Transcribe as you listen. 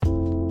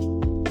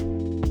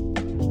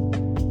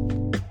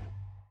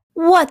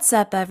What's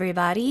up,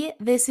 everybody?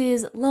 This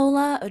is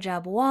Lola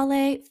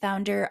Ojabawale,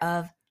 founder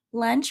of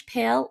Lunch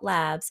Pail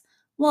Labs.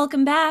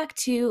 Welcome back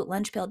to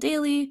Lunch Pail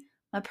Daily,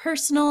 my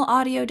personal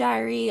audio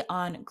diary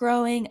on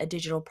growing a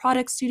digital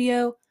product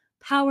studio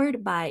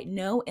powered by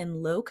no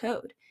and low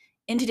code.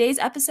 In today's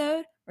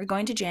episode, we're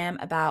going to jam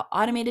about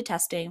automated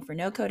testing for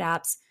no code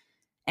apps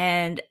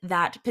and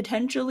that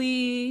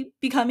potentially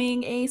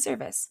becoming a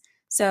service.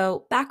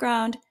 So,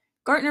 background: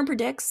 Gartner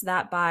predicts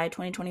that by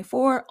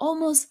 2024,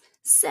 almost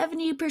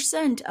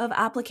 70% of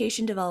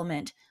application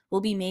development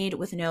will be made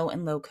with no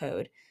and low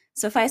code.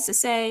 Suffice to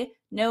say,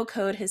 no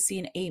code has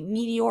seen a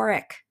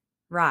meteoric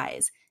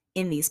rise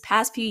in these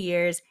past few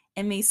years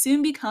and may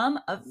soon become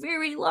a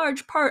very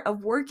large part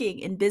of working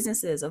in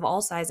businesses of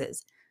all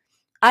sizes.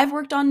 I've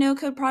worked on no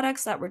code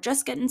products that were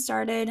just getting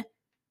started,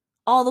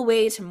 all the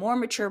way to more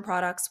mature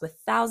products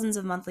with thousands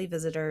of monthly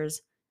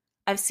visitors.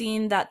 I've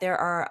seen that there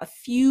are a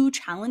few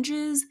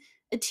challenges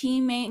a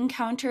team may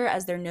encounter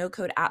as their no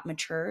code app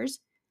matures.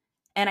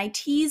 And I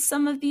tease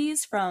some of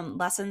these from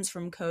Lessons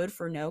from Code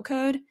for No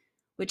Code,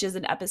 which is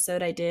an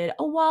episode I did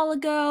a while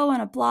ago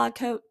on a blog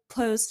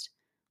post,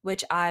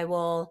 which I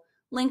will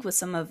link with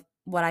some of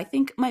what I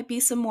think might be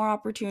some more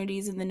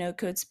opportunities in the no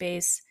code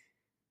space.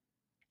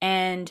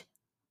 And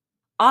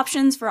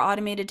options for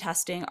automated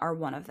testing are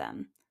one of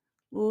them.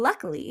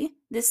 Luckily,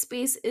 this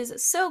space is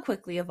so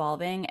quickly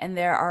evolving, and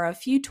there are a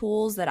few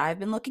tools that I've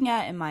been looking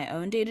at in my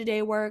own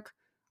day-to-day work.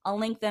 I'll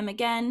link them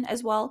again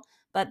as well,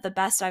 but the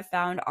best I've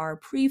found are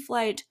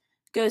Preflight,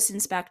 Ghost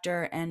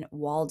Inspector, and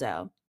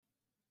Waldo.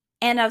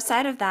 And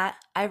outside of that,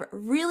 I've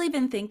really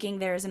been thinking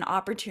there's an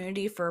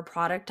opportunity for a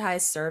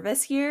productized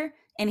service here,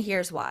 and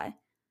here's why.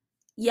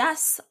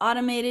 Yes,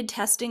 automated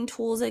testing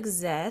tools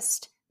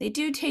exist. They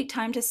do take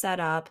time to set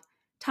up,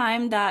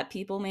 time that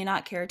people may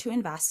not care to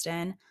invest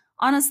in.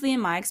 Honestly, in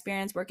my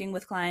experience working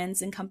with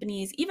clients and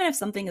companies, even if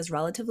something is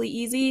relatively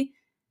easy,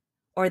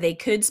 or they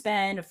could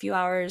spend a few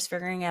hours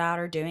figuring it out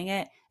or doing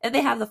it, if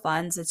they have the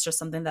funds, it's just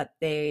something that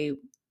they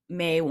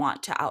may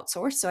want to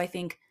outsource. So I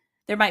think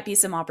there might be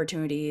some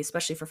opportunity,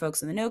 especially for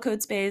folks in the no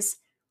code space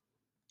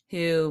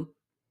who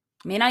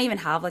may not even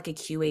have like a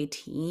QA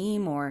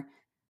team. Or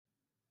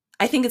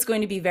I think it's going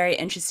to be very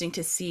interesting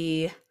to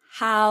see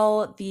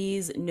how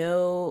these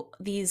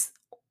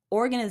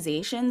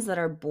organizations that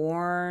are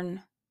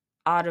born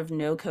out of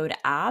no code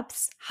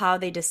apps, how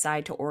they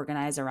decide to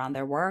organize around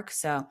their work.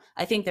 So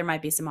I think there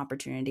might be some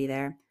opportunity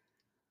there.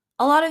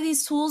 A lot of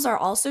these tools are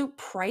also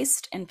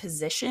priced and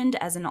positioned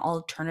as an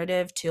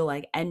alternative to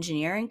like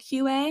engineering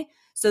QA.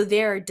 So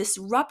they're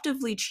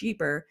disruptively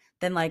cheaper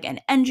than like an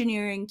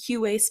engineering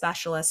QA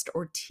specialist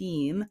or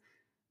team,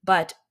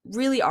 but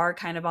really are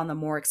kind of on the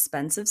more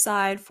expensive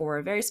side for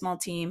a very small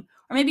team,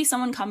 or maybe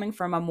someone coming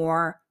from a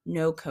more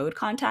no code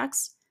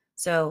context.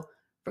 So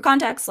for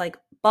context, like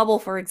Bubble,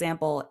 for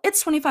example,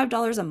 it's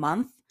 $25 a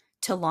month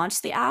to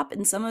launch the app.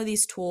 And some of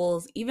these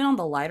tools, even on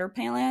the lighter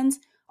plans,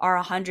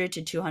 are $100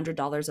 to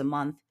 $200 a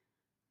month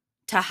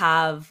to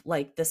have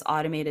like this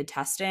automated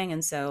testing.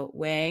 And so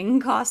weighing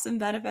costs and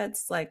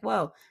benefits, like,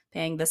 whoa,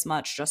 paying this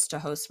much just to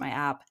host my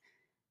app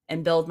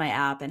and build my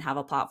app and have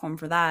a platform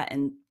for that,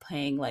 and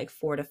paying like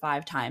 4 to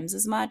 5 times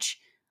as much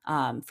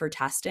for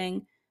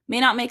testing may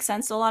not make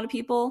sense to a lot of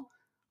people.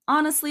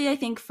 Honestly, I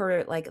think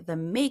for like the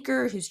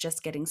maker who's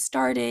just getting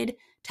started,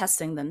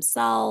 testing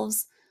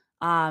themselves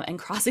and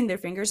crossing their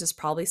fingers is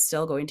probably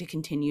still going to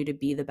continue to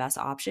be the best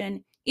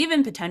option,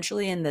 even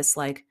potentially in this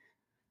like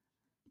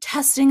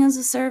testing as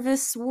a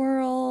service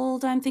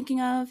world I'm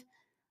thinking of.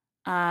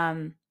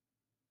 Um,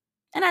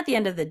 and at the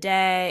end of the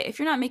day, if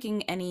you're not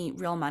making any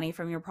real money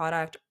from your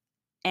product,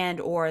 and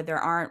or there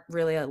aren't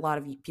really a lot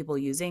of people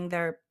using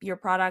your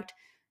product,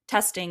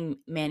 testing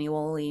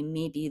manually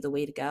may be the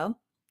way to go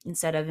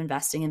instead of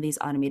investing in these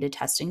automated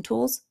testing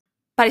tools.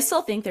 But I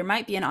still think there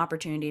might be an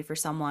opportunity for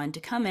someone to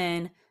come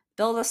in,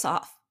 build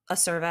a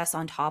service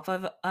on top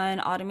of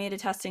an automated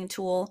testing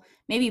tool,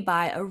 maybe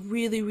buy a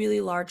really, really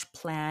large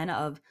plan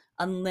of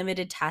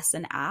unlimited tests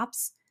and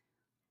apps,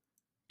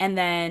 and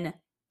then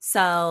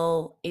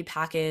sell a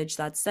package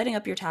that's setting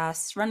up your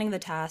tests, running the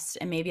test,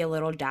 and maybe a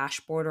little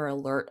dashboard or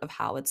alert of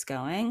how it's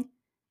going.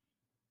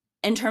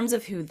 In terms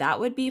of who that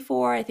would be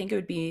for, I think it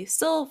would be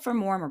still for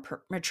more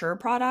mature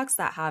products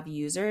that have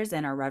users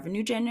and are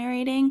revenue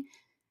generating,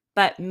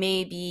 but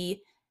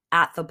maybe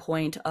at the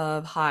point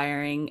of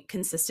hiring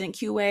consistent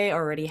QA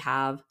already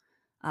have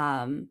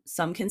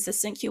some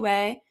consistent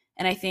QA.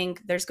 And I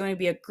think there's going to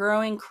be a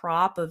growing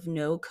crop of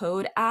no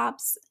code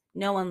apps,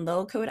 no and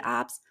low code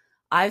apps.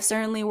 I've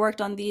certainly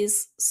worked on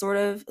these sort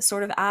of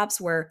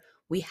apps where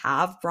we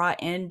have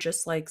brought in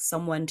just like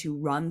someone to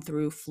run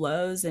through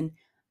flows and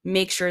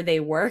make sure they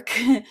work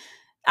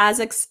as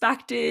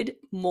expected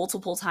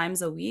multiple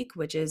times a week,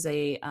 which is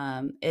it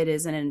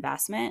is an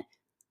investment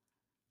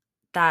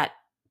that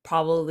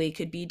probably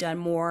could be done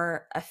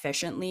more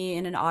efficiently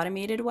in an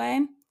automated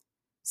way.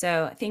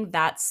 So I think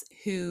that's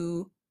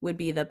who would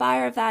be the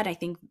buyer of that. I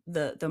think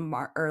the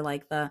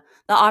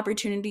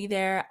opportunity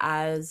there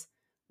as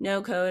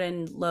no code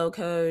and low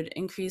code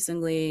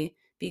increasingly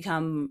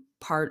become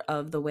part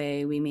of the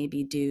way we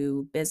maybe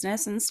do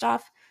business and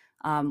stuff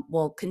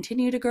will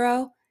continue to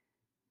grow.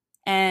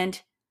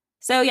 And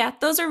so, yeah,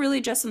 those are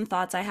really just some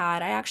thoughts I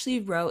had. I actually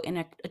wrote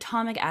an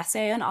atomic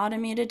essay on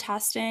automated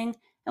testing,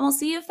 and we'll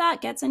see if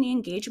that gets any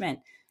engagement.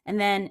 And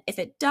then if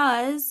it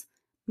does,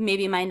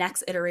 maybe my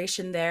next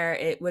iteration there,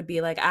 it would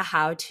be like a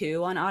how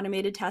to on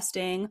automated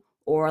testing,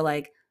 or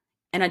like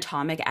an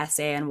atomic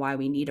essay on why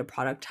we need a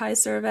productized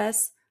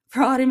service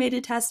for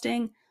automated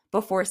testing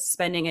before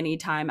spending any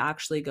time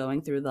actually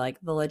going through the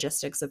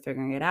logistics of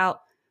figuring it out.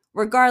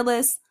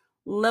 Regardless,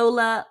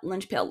 Lola,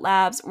 Lynchpale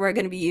Labs, we're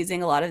going to be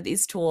using a lot of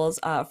these tools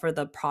for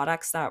the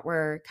products that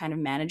we're kind of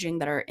managing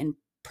that are in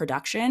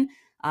production,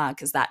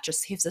 because that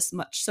just saves us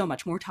so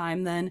much more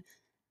time than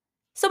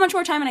so much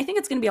more time. And I think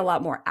it's going to be a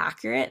lot more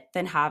accurate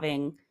than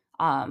having,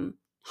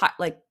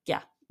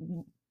 yeah,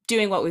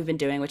 doing what we've been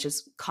doing, which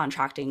is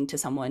contracting to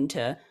someone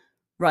to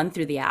run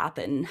through the app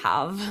and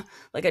have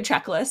like a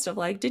checklist of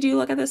like, did you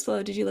look at this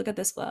flow? Did you look at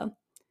this flow?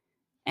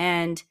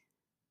 And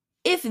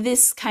if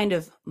this kind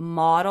of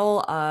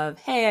model of,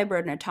 hey, I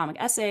wrote an atomic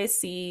essay,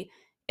 see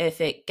if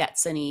it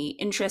gets any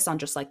interest on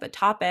just like the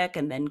topic,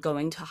 and then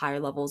going to higher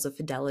levels of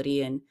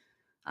fidelity and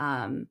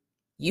um,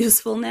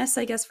 usefulness,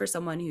 I guess, for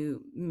someone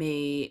who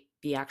may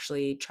be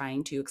actually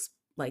trying to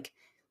like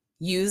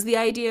use the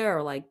idea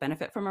or like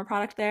benefit from a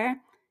product there,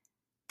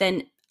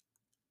 then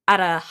at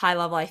a high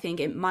level, I think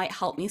it might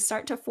help me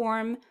start to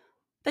form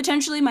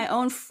potentially my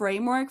own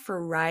framework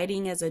for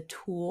writing as a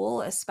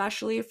tool,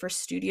 especially for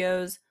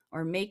studios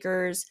or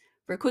makers,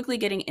 for quickly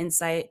getting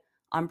insight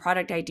on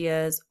product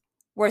ideas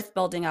worth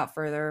building out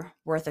further,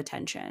 worth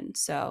attention.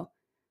 So,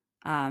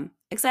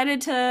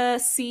 excited to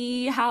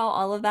see how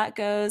all of that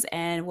goes,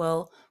 and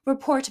we'll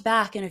report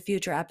back in a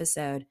future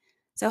episode.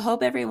 So,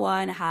 hope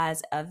everyone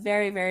has a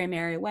very, very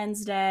merry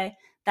Wednesday.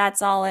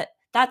 That's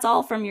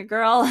all from your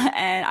girl,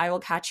 and I will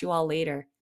catch you all later.